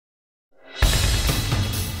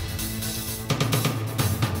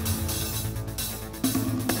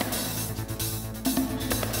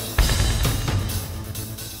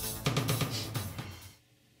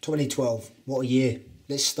2012, what a year.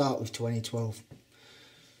 Let's start with 2012.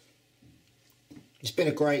 It's been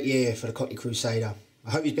a great year for the Cockney Crusader. I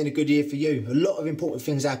hope it's been a good year for you. A lot of important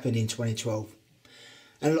things happened in 2012.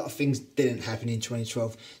 And a lot of things didn't happen in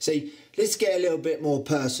 2012. See, let's get a little bit more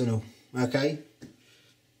personal, okay?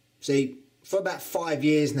 See, for about 5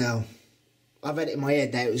 years now, I've had it in my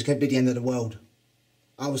head that it was going to be the end of the world.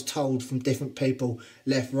 I was told from different people,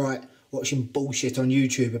 left, right, watching bullshit on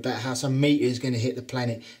YouTube about how some meteor is going to hit the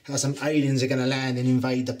planet, how some aliens are going to land and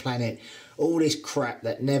invade the planet. All this crap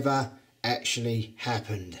that never actually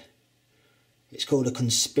happened. It's called a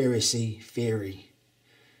conspiracy theory.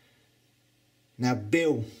 Now,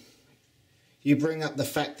 Bill, you bring up the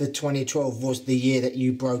fact that 2012 was the year that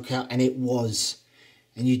you broke out, and it was.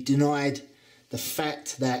 And you denied the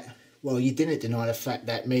fact that, well, you didn't deny the fact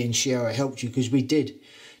that me and Shira helped you, because we did.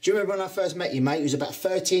 Do you remember when I first met you, mate? You was about a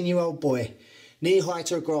 13-year-old boy, knee-high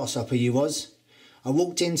to a grasshopper you was. I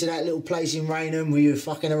walked into that little place in Raynham where you were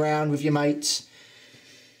fucking around with your mates.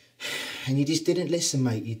 And you just didn't listen,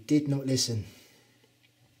 mate. You did not listen.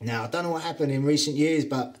 Now, I don't know what happened in recent years,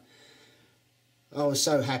 but I was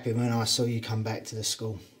so happy when I saw you come back to the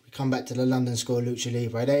school. You come back to the London School of Lucha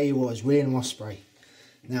Libre. There he was, William Osprey.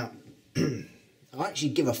 Now, I actually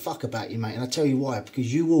give a fuck about you, mate, and I'll tell you why.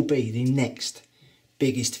 Because you will be the next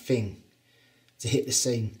biggest thing to hit the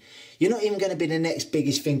scene. You're not even going to be the next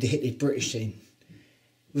biggest thing to hit the British scene.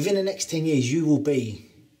 Within the next 10 years, you will be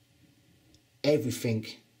everything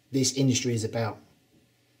this industry is about.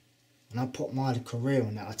 And I put my career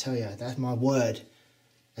on that, I tell you. That's my word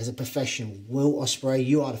as a professional. Will Osprey,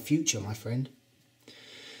 you are the future, my friend.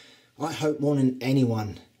 I hope more than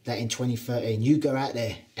anyone that in 2013 you go out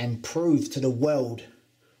there and prove to the world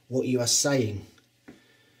what you are saying.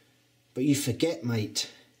 But you forget,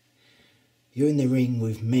 mate, you're in the ring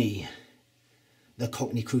with me, the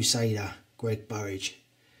Cockney Crusader, Greg Burridge.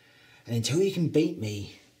 And until you can beat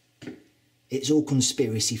me, it's all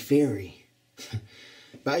conspiracy theory.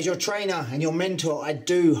 But as your trainer and your mentor, I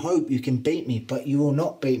do hope you can beat me, but you will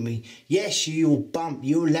not beat me. Yes, you will bump,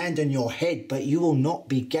 you will land on your head, but you will not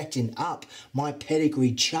be getting up, my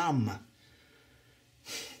pedigree chum.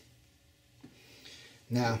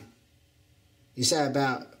 Now, you say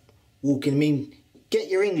about walking, I mean, get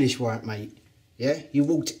your English right, mate. Yeah, you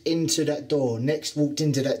walked into that door, next walked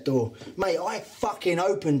into that door. Mate, I fucking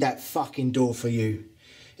opened that fucking door for you.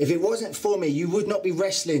 If it wasn't for me, you would not be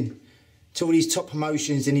wrestling to all these top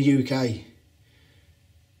promotions in the UK.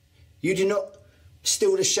 You do not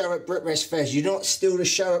steal the show at Brit Rest Fest. You do not steal the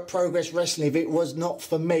show at Progress Wrestling if it was not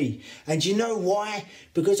for me. And you know why?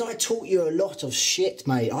 Because I taught you a lot of shit,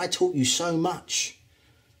 mate. I taught you so much.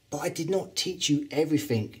 But I did not teach you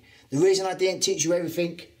everything. The reason I didn't teach you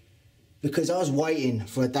everything, because I was waiting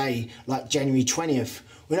for a day like January 20th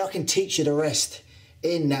when I can teach you the rest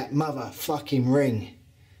in that motherfucking ring.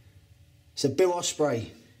 So Bill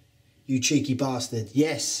Osprey, you cheeky bastard,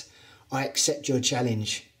 yes, I accept your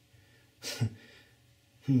challenge.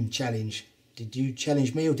 Challenge. Did you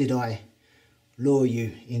challenge me or did I lure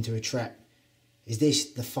you into a trap? Is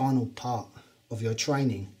this the final part of your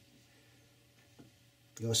training?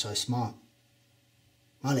 You're so smart.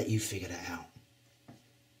 I'll let you figure that out.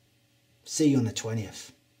 See you on the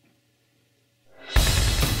 20th.